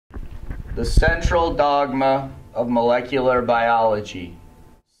The central dogma of molecular biology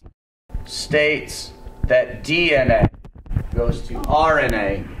states that DNA goes to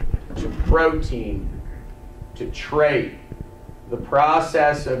RNA, to protein, to trait. The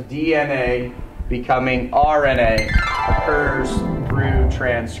process of DNA becoming RNA occurs through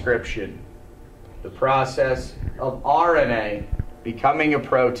transcription. The process of RNA becoming a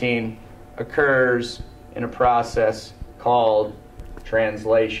protein occurs in a process called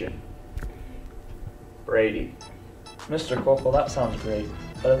translation. Brady. Mr. Corkle, that sounds great,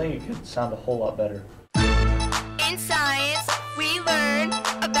 but I think it could sound a whole lot better. In science, we learn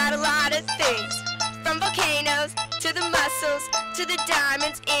about a lot of things, from volcanoes to the muscles to the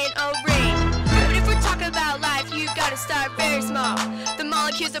diamonds in a ring. But if we're talking about life, you gotta start very small. The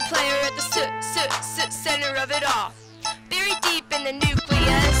molecules are player at the center of it all. Buried deep in the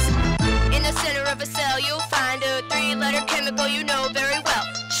nucleus, in the center of a cell, you'll find a three-letter chemical you know very well.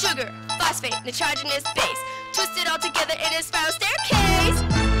 Sugar, phosphate, nitrogenous base, twisted all together in a spiral staircase.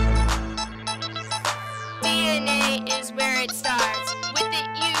 DNA is where it starts. With it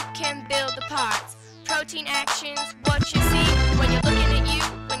you can build the parts. Protein actions, what you see when you're looking at you,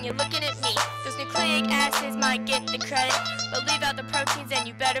 when you're looking at me. Those nucleic acids might get the credit, but leave out the proteins and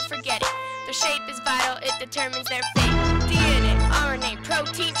you better forget it. Their shape is vital, it determines their fate. DNA, RNA,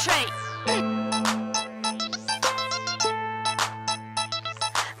 protein, trait.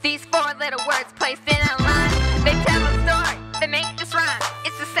 These four little words placed in a line, they tell a story, they make this rhyme.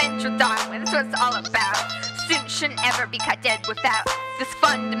 It's the central dogma, that's what it's all about. Students shouldn't ever be cut dead without this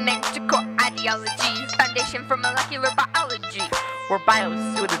fundamental core ideology, foundation for molecular biology. We're bio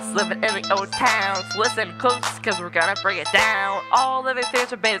students living in the old towns. Listen close, cause we're gonna break it down. All living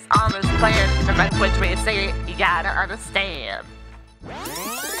things are based on this plan. No matter which way you say it, you gotta understand.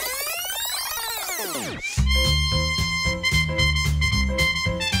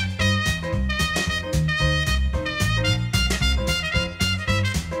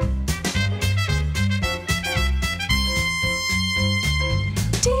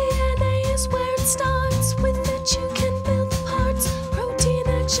 DNA is where it starts. With it you can build the parts. Protein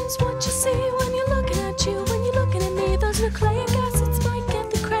actions, what you see when you're looking at you, when you're looking at me. Those nucleic acids might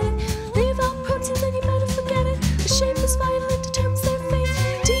get the credit. Leave out proteins and you better forget it. The shape is vital, it determines their fate.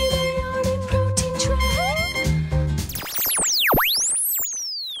 DNA, RNA, protein, trait.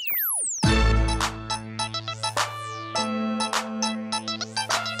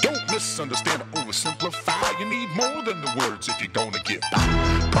 Don't misunderstand or oversimplify. You need more than the words if you're gonna get by.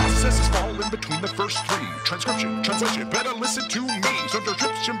 Processes fall in between the first three. Transcription, translation, better listen to me. So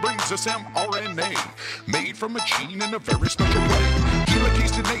transcription brings us mRNA, made from a gene in a very special way.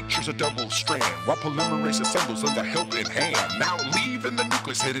 Helicase to nature's a double strand, while polymerase assembles under helping hand. Now leaving the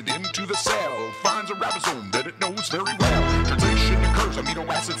nucleus, headed into the cell, finds a ribosome that it knows very well. Translation occurs, amino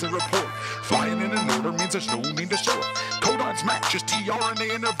acids in report. Flying in an order means there's no need to sort. Codons match as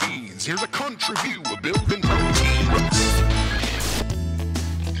tRNA intervenes. Here's a country view of building proteins.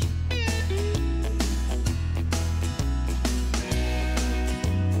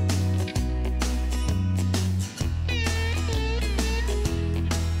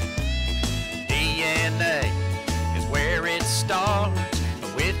 DNA is where it starts.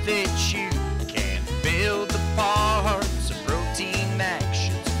 With it you can build the parts of protein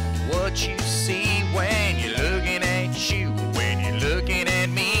actions. What you see when you're looking at you, when you're looking at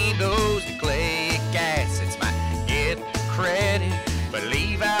me. Those nucleic acids might get credit, but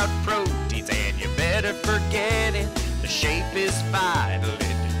leave out proteins and you better forget it. The shape is vital,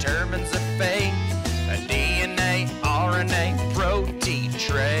 it determines the fate. A DNA, RNA, protein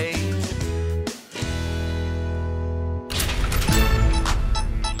trait.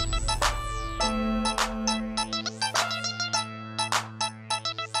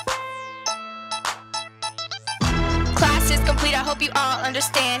 Class is complete, I hope you all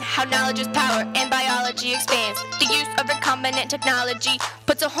understand how knowledge is power and biology expands. The use of recombinant technology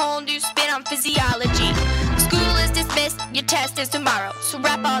puts a whole new spin on physiology. School is dismissed, your test is tomorrow. So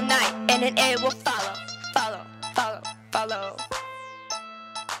rap all night and an A will follow. Follow, follow, follow.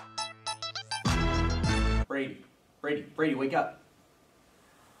 Brady, wake up.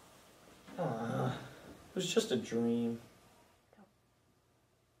 It was just a dream.